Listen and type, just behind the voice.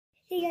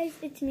Hey guys,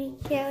 it's me,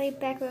 Kelly,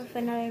 back with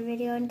another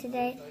video, and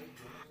today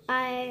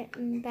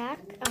I'm back,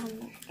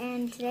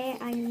 and today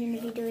I'm going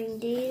to be doing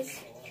the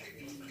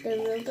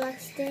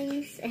Roblox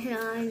things, and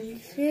I'm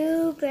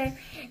super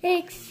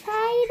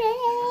excited!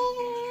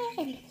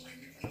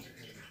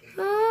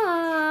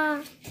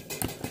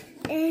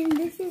 And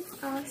this is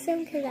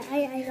awesome, because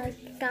I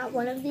got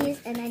one of these,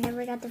 and I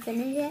never got to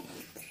finish it,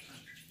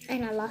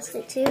 and I lost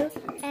it too,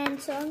 and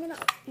so I'm going to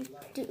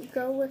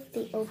go with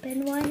the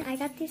open one. I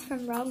got these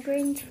from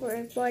Walgreens for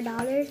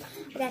 $4.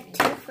 I got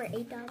two for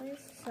 $8,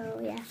 so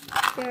yeah,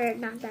 they're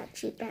not that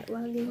cheap at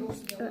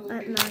Walgreens,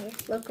 at my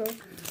local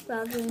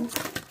Walgreens.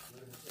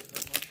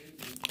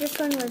 This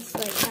one was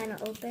like kind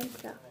of open,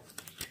 so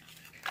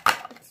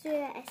let's do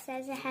it. It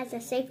says it has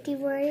a safety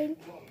warning,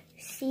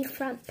 see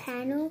front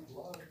panel.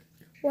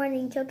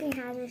 Warning, choking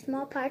hazard,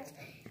 small parts,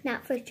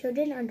 not for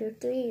children under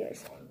 3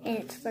 years, and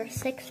it's for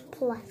 6+.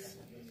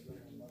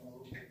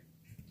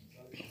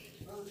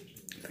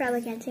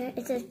 Probably can't see it.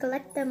 It says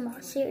collect them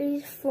all,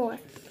 series 4.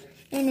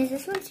 And is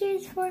this one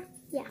series 4?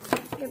 Yeah,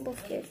 they're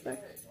both series 4.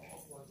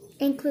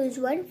 Includes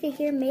one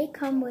figure, may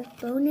come with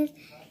bonus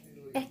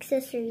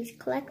accessories,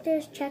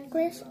 collector's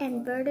checklist,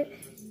 and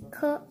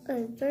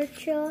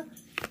virtual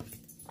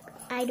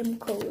item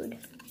code.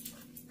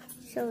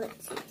 So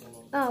let's see.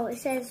 Oh, it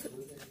says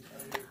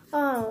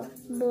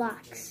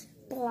blocks.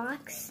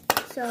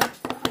 So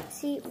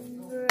see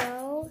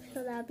row,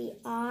 so that'll be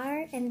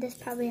R, and this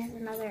probably has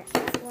another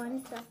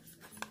one.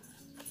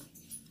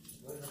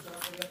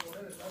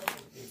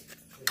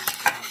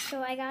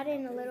 So I got it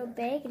in a little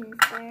bag, and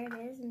there it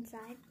is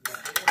inside.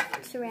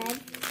 It's red.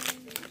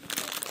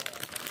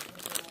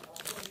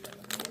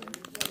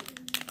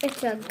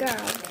 It's a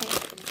girl. Okay.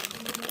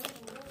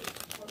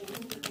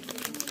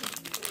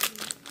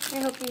 I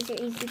hope these are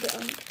easy to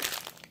open.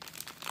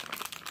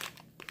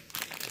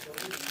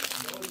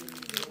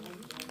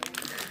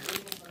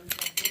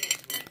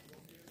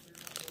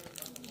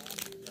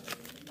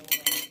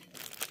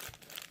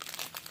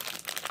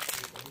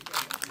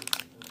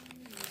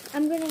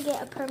 I'm gonna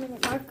get a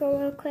permanent marker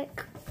real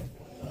quick.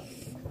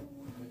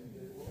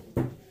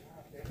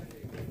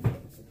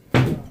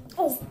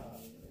 Oh!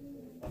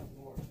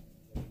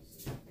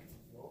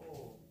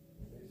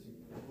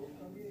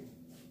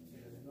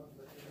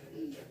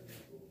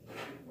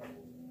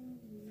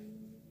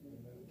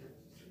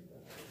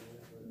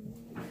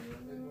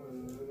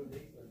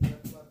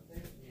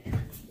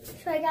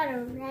 So I got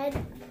a red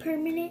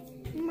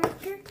permanent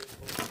marker.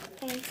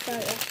 And so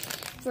yeah,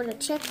 for the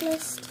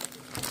checklist.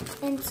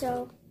 And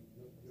so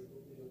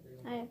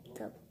I have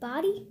the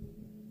body,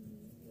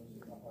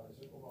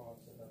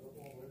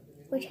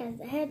 which has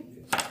the head,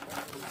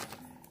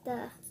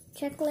 the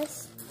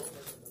checklist,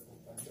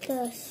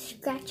 the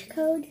scratch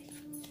code.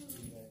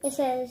 It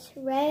says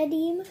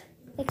redeem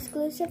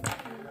exclusive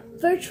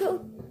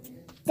virtual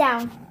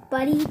down,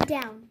 buddy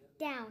down,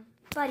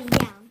 buddy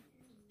down.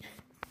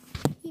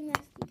 He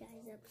messed you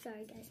guys up,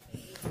 sorry guys.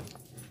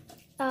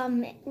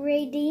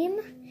 Redeem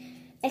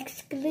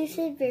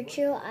exclusive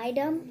virtual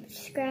item,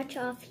 scratch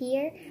off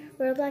here,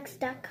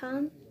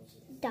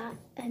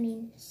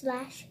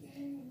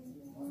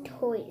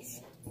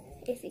 roblox.com/toys.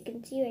 If you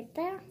can see right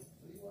there.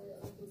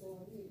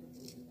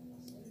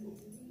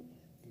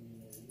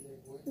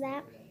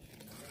 That.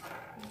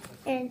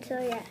 And so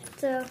yeah,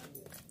 so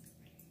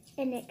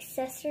an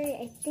accessory,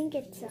 I think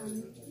it's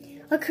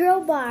a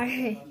crowbar.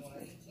 I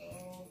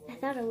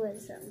thought it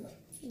was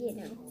you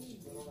know,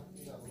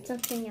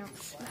 something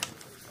else.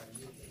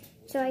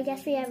 So I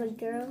guess we have a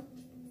girl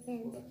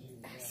and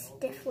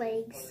stiff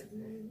legs,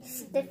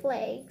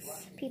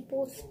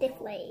 people,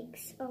 stiff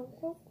legs.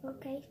 Oh,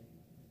 okay.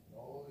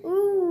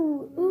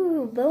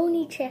 Ooh,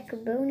 bony check.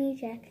 Bony.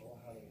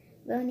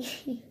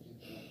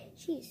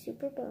 She's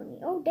super bony.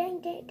 Oh,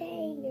 dang,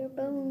 her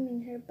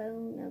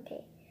bone.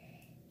 Okay,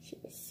 she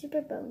is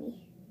super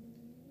bony.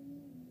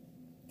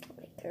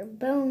 Like her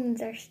bones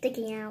are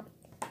sticking out,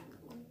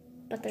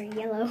 but they're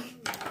yellow.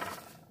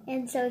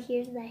 And so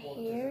here's the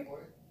hair.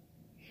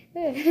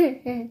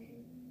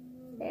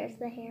 There's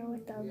the hair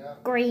with the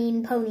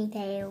green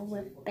ponytail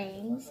with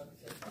bangs.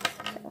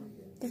 So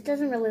this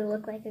doesn't really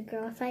look like a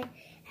girl. If I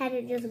had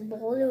it just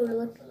bald, it would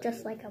look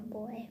just like a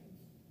boy.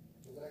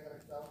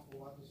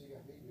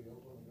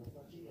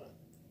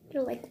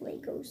 They're like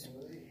Legos.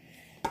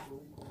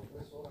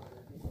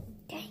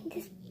 Dang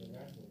this.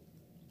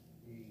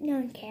 No,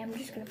 okay, I'm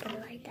just gonna put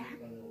it like that.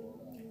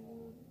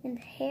 And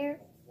the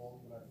hair.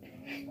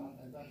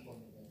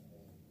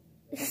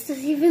 This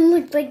doesn't even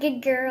look like a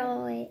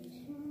girl. Wait.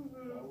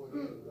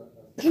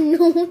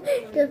 No,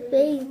 the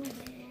face.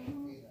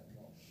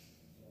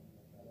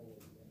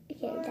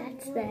 Okay,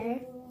 that's there.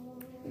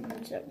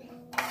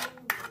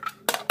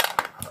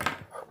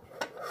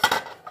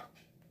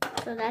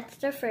 So that's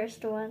the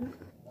first one.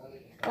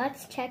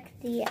 Let's check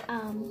the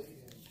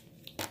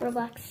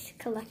Roblox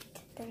collect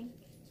thing.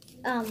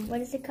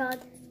 What is it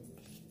called?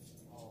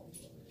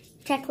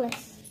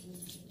 Checklist.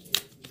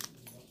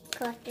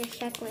 Collector's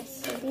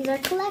checklist. So these are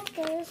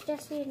collectors,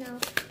 just so you know.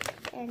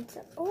 And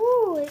so,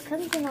 oh, it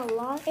comes in a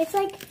long, it's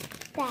like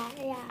that,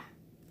 yeah.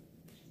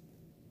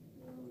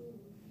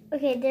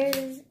 Okay,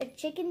 there's a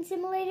chicken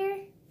simulator,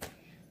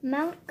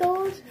 Mount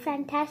Goals,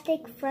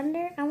 Fantastic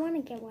Thunder. I want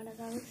to get one of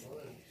those.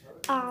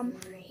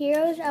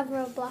 Heroes of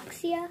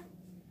Robloxia.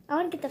 I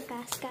want to get the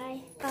fast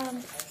guy.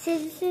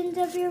 Citizens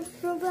of your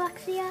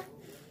Robloxia.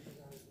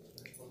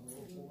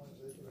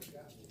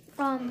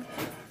 And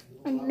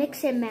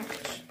mix and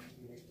match.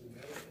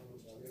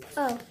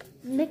 Oh,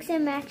 mix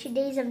and match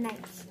Days of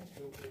Nights.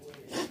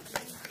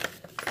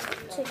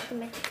 So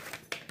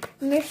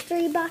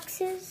mystery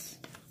boxes.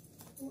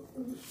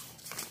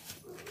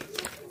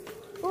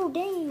 Oh,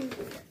 dang.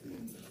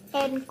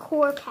 And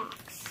core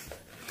packs.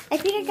 I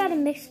think I got a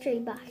mystery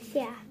box,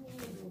 yeah.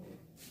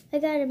 I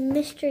got a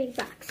mystery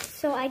box.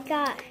 So I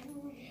got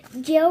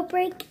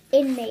Jailbreak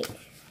Inmate.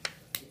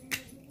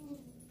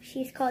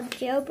 She's called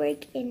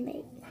Jailbreak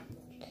Inmate.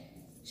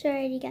 So I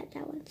already got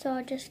that one. So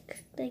I'll just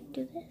like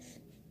do this.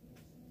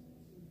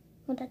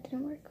 Oh, that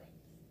didn't work.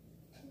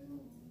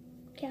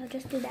 Okay, I'll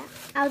just do that.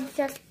 I'll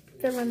just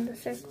fill in the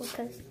circle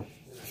because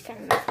it's kind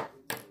of messed up.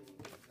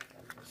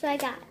 So I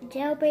got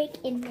Jailbreak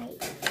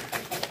Inmate.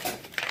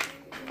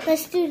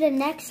 Let's do the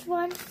next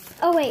one.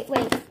 Oh, wait.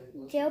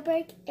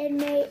 Jailbreak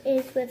Inmate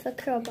is with a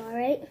crowbar,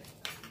 right?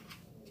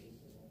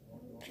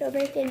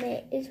 Jailbreak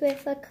Inmate is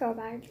with a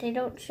crowbar. They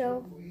don't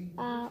show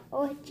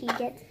what she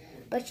gets,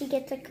 but she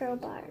gets a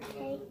crowbar,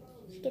 okay?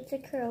 She gets a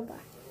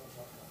crowbar.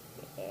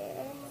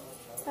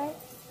 What?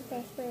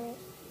 Okay, wait.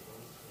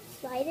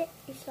 Slide it?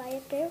 You slide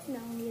it through?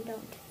 No, you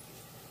don't.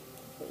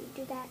 So you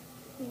do that.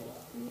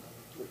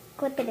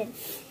 Clip it in.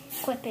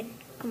 Clip in.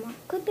 Come on.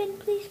 Clip in,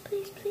 please.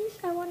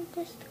 I want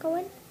this to go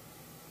in.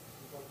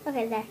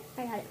 Okay, there.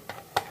 I got it.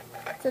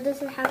 So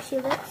this is how she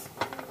looks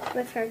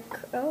with her,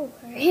 her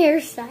hair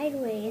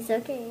sideways.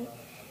 Okay.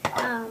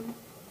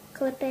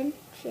 Clip in.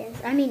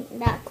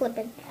 Not clip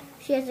in.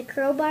 She has a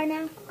crowbar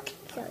now.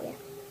 So, yeah.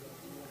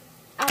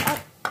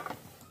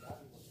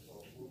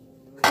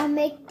 I'll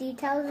make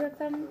details with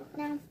them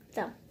now.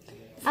 So,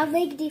 I'll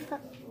make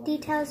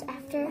details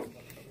after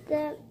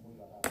the,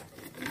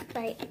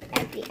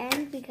 at the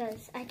end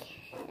because I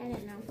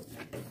don't know.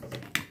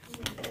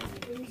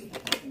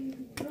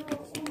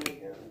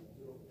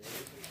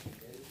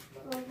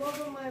 The love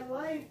of my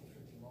life.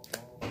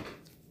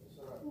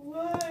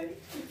 Why?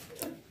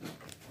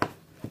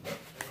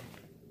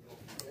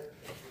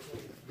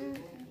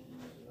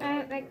 I'm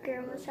at my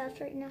grandma's house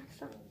right now,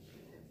 so.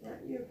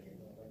 Not you.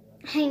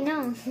 I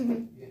know.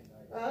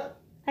 Huh?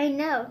 I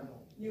know.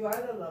 You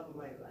are the love of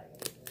my life.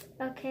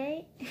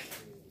 Okay.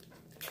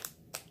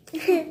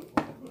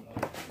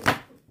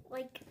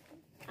 Like,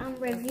 I'm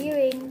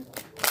reviewing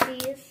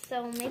these,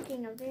 so I'm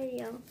making a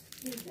video.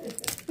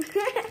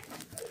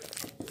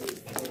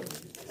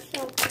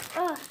 So,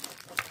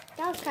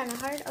 that was kind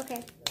of hard.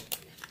 Okay.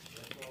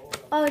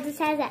 Oh, this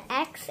has an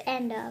X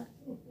and a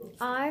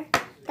R.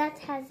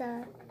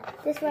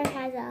 This one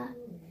has a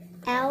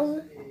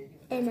L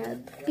and a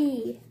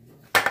B.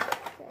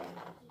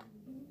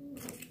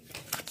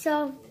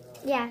 So,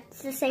 yeah,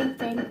 it's the same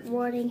thing.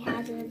 Warning,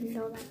 hazard, and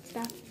all that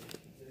stuff.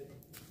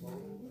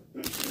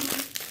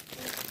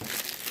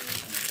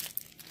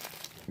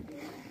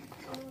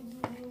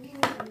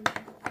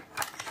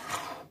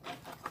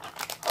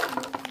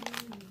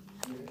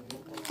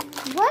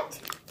 What?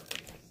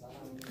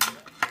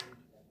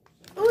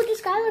 Ooh,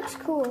 this guy looks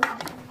cool.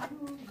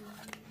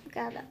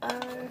 Got the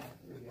R,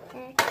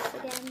 X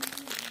again.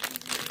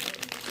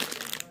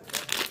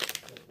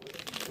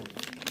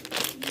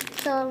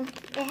 So,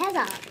 it has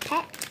a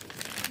pet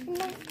in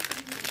there.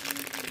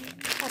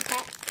 A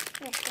pet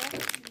right there.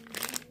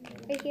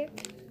 Right here.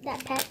 That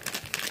pet.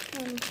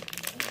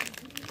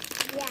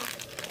 Yeah.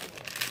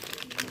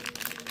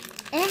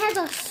 And it has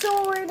a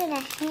sword and a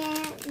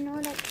hat and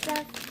all that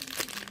stuff.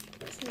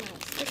 It's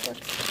nice. This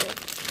looks good.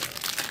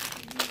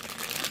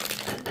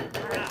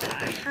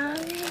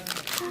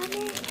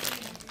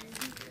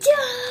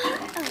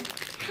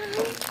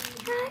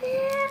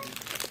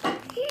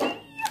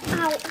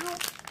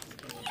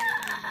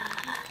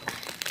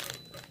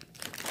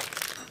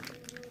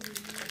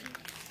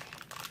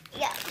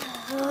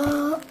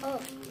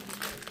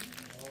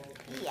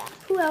 Yeah.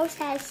 Who else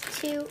has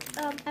two?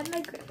 At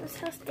my grandma's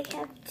house, they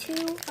have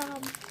two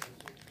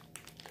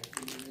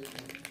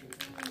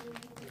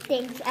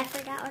things. I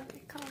forgot what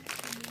they're called.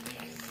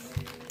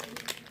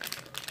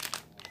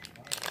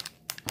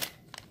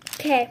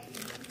 Okay.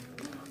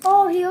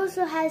 Oh, he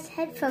also has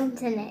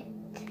headphones in it.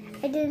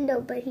 I didn't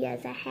know, but he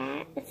has a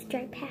hat, a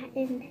striped hat,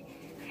 and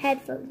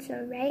headphones,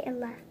 so right and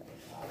left.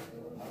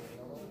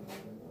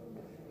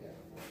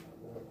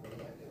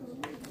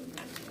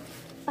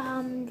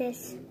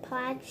 This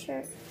plaid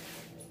shirt.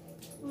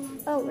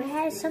 Oh, it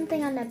has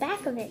something on the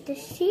back of it.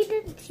 She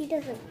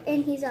doesn't.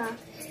 And he's a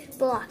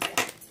block.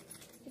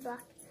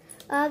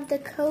 The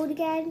code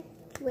again,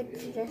 which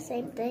is the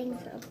same thing.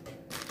 So,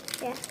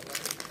 yeah.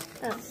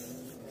 Oh,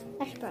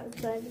 I should probably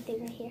put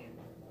everything right here.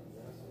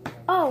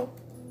 Oh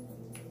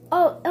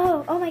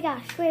my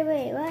gosh.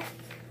 Wait, what?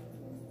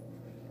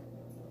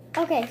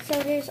 Okay,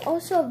 so there's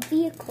also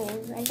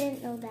vehicles. I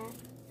didn't know that.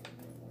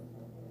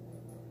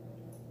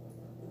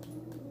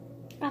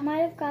 I might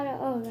have got it.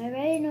 Oh, I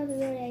already know the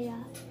road I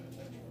got.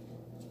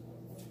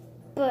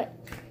 But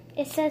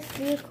it says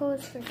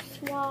vehicles for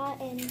SWAT,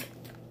 and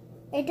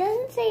it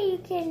doesn't say you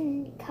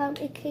can come.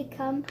 It could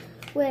come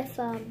with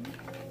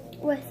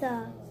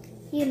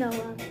you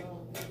know,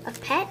 a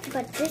pet.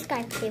 But this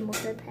guy came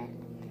with a pet.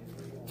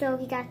 So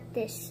he got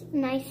this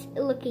nice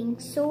looking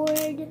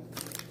sword.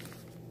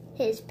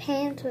 His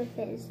pants with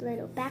his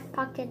little back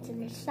pockets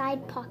and his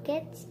side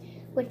pockets,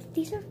 which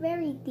these are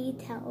very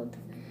detailed.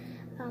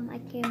 I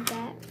can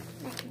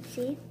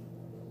see.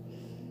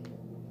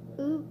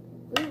 Ooh,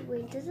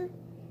 wait, does it?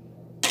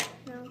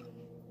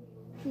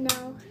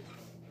 No.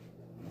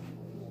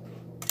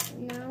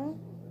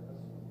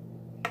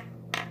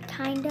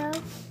 Kind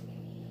of.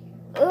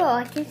 Oh,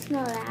 I can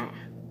smell that.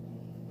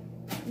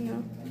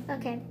 No.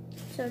 Okay,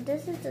 so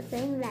this is the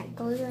thing that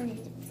goes on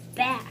his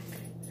back.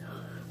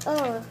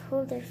 Oh,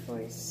 holder for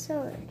his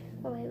sword.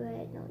 Oh,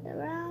 wait, no, the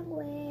wrong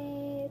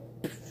way.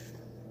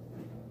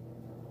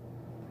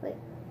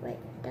 Wait,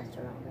 that's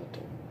the wrong way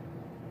too.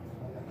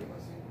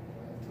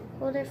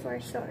 Holder for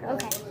his sword,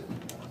 okay.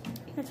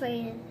 That's why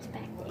he has this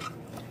back thing.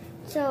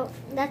 So,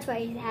 that's why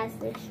he has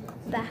this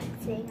back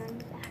thing on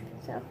his back.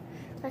 So,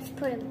 let's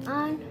put him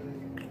on.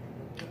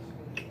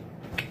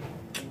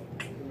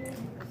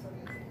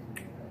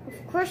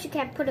 Of course you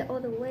can't put it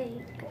all the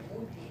way.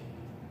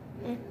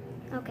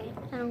 Okay,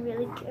 I don't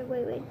really care.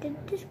 Wait, did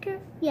this go?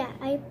 Yeah,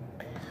 I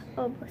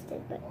almost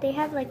did, but they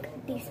have like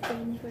these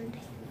things where they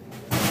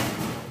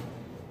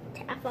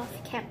tap off.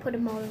 You can't put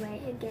them all the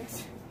way, I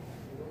guess.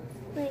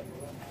 Wait.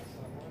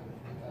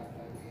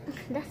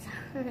 That's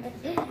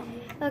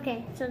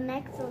okay, so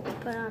next we'll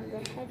put on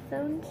the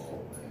headphones.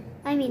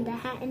 I mean the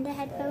hat and the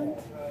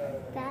headphones.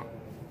 That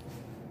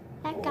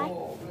guy.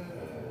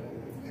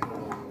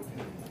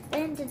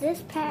 And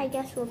this pet, I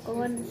guess, will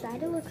go on the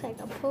side. It looks like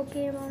a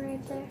Pokemon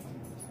right there.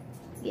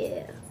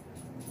 Yeah.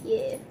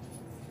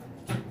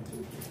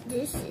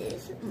 This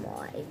is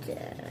my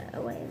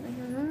wait,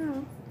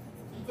 no.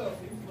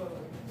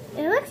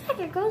 It looks like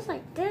it goes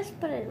like this,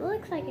 but it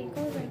looks like it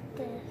goes like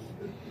this.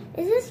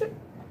 Is this?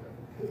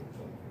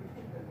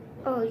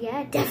 Oh yeah,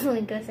 it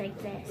definitely goes like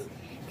this.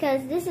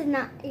 Because this is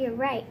not your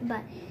right,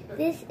 but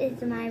this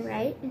is my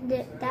right, and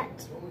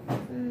that's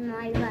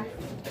my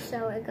left.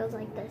 So it goes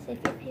like this if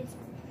you face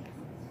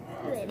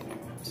it.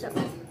 So,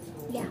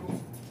 yeah.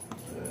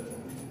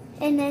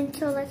 And then,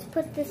 so let's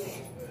put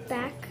this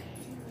back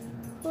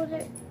holder.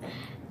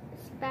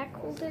 This back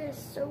holder is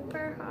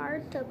super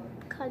hard to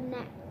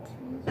connect.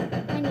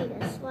 I need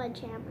a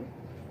sledgehammer.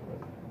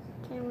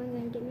 Can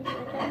anyone give me a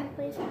sledgehammer,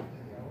 please?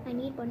 I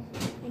need one.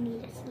 I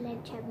need a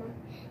sledgehammer.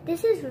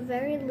 This is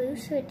very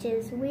loose, which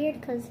is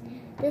weird because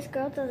this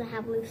girl doesn't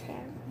have loose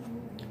hair.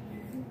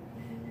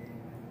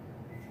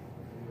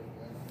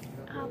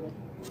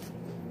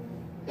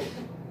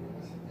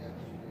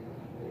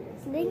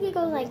 I think it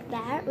goes like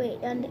that.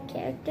 Wait, on the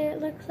character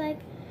it looks like.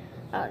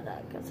 Oh no,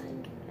 it goes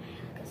like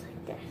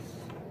this.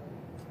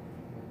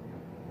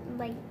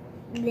 Like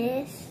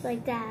this,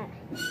 like that.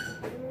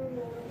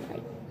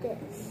 Like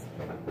this.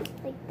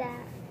 Like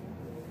that.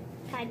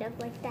 Kind of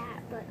like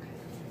that, but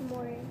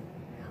more in.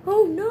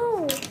 Oh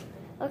no!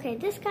 Okay,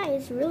 this guy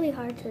is really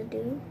hard to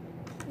do.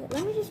 Wait,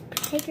 let me just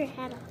take your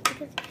hat off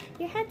because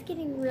your hat's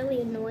getting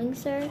really annoying,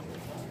 sir.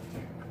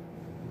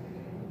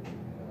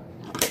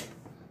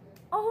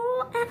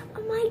 Oh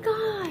my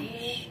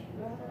gosh!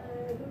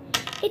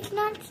 It's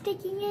not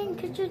sticking in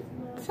because there's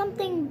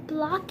something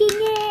blocking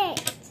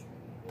it.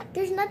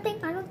 There's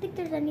nothing. I don't think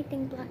there's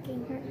anything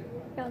blocking her.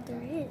 No,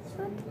 there is.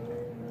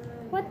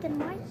 What? Then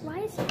why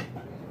is it?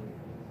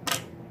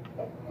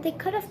 They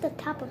cut off the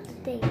top of the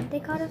thing. They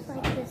cut off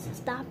like this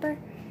stopper,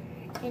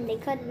 and they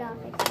cut it off.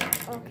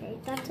 Okay,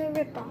 that's a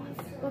ripoff.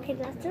 Okay,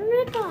 that's a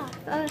ripoff.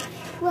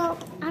 Well,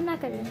 I'm not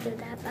gonna do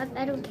that.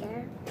 I don't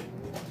care.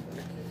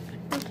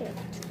 Okay,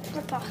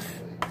 ripoff.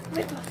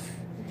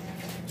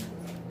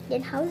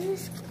 Then how is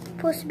this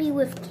supposed to be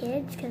with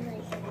kids? Cause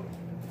like,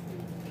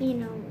 you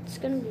know, it's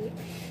gonna be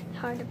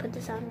hard to put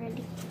this on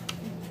already.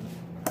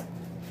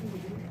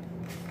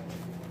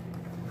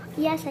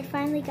 Yes, I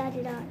finally got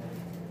it on.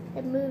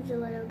 It moves a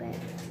little bit,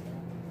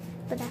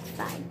 but that's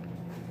fine.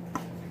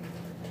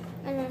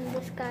 And then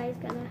this guy's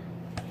gonna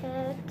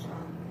hit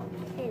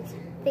his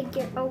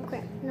figure. Oh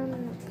crap! No,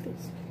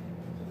 please.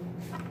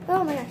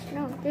 Oh my gosh,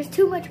 no! There's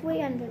too much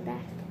weight under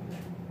that.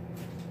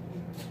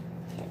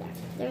 Yeah,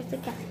 there's the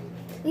guy.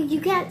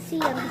 You can't see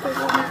him because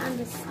you're not on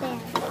the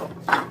stand.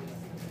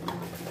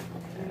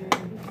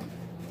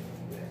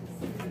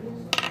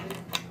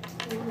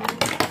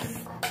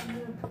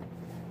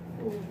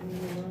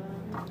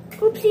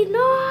 Oopsie,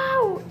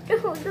 no!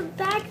 Oh, the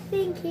back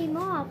thing came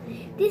off.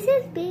 This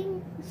is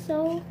being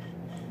so...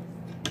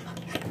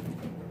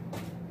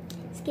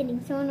 It's getting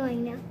so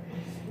annoying now.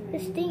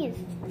 This thing is...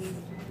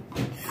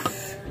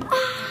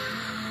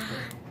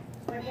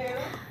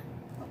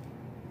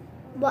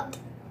 What?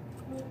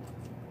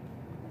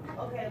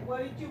 Okay,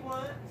 what did you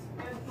want?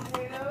 Mashed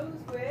potatoes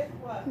with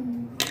what?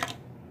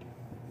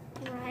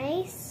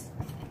 Rice.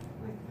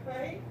 With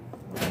clay?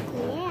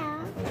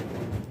 Yeah.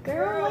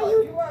 Girl,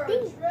 what do you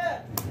think?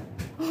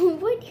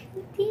 What do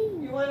you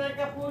think? You want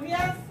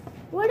acapurias?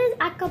 What is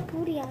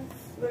acapurias?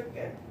 Look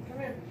at, come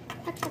here.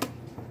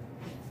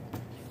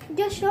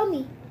 Just show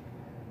me.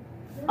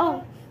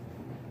 Oh.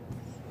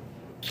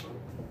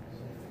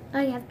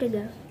 I have to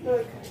go.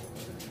 Look.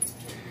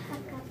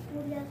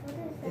 Acapurias, what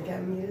is They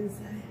got meat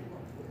inside.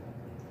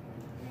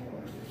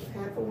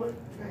 Half of one,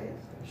 try it.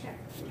 Sure.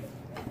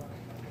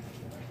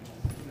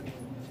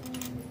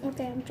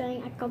 Okay, I'm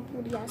trying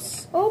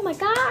acapurias. Oh my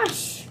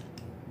gosh!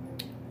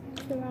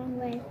 The wrong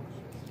way.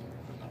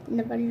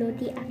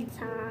 Nabalodi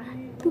ansa.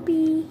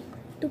 Tupi,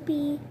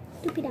 tupi,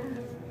 tupida,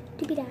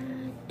 tupida,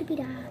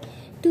 tupida,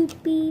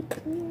 tupi.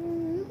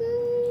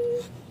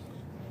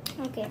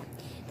 Okay,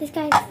 this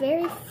guy's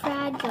very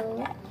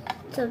fragile,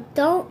 so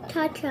don't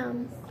touch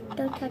him.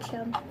 Don't touch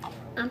him.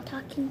 I'm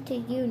talking to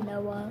you,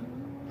 Noah.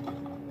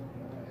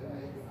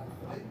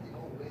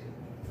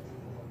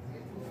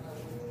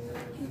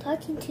 I'm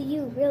talking to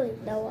you, really,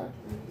 Noah.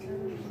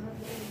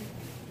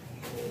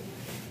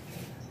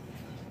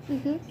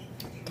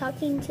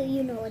 Talking to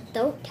you, Noah.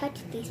 Don't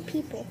touch these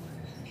people.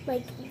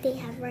 Like, they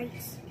have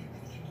rights.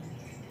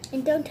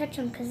 And don't touch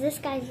him, because this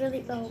guy's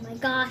really... Oh my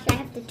gosh, I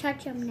have to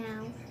touch him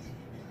now.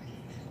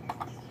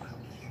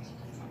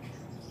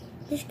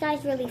 This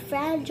guy's really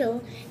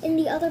fragile, and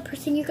the other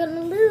person you're gonna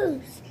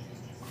lose.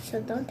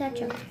 So don't touch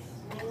him.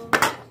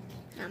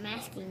 I'm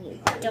asking you,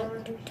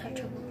 don't touch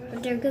him.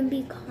 But there are gonna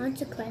be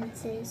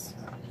consequences.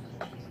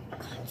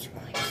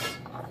 Consequences.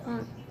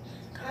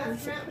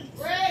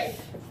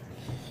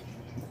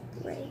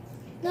 Right.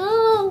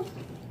 No!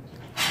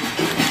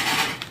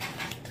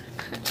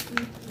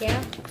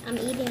 Yeah, I'm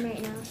eating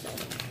right now, so.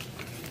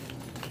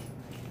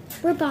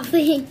 We're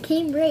probably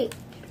team rape.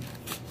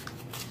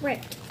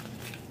 Right.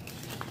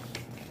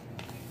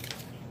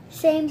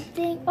 Same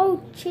thing.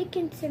 Oh,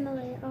 chicken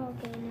simulator. Oh,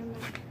 okay, never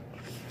mind.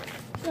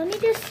 Let me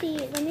just see.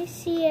 Let me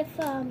see if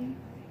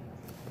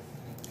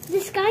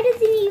this guy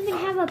doesn't even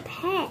have a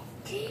pet.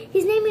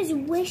 His name is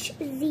Wish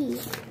Z,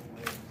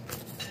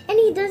 and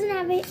he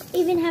doesn't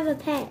even have a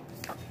pet.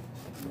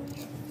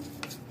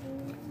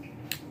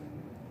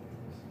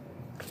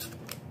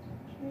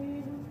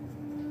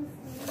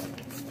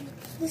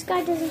 This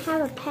guy doesn't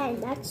have a pet.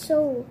 That's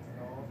so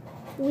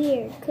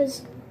weird,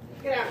 cause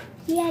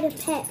he had a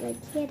pet. Like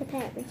he had a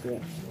pet right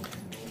here.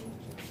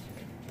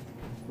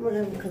 I'm gonna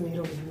have him come eat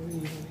over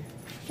here.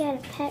 He had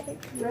a pet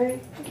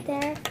right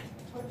there,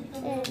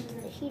 and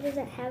he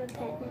doesn't have a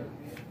pet now.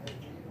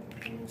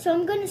 So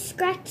I'm gonna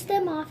scratch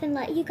them off and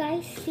let you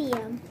guys see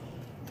them.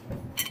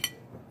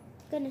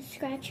 I'm gonna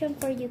scratch them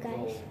for you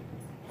guys.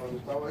 Y me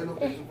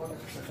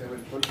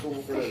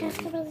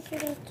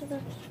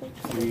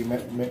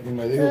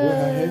dijo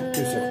buena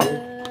gente, se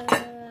fue.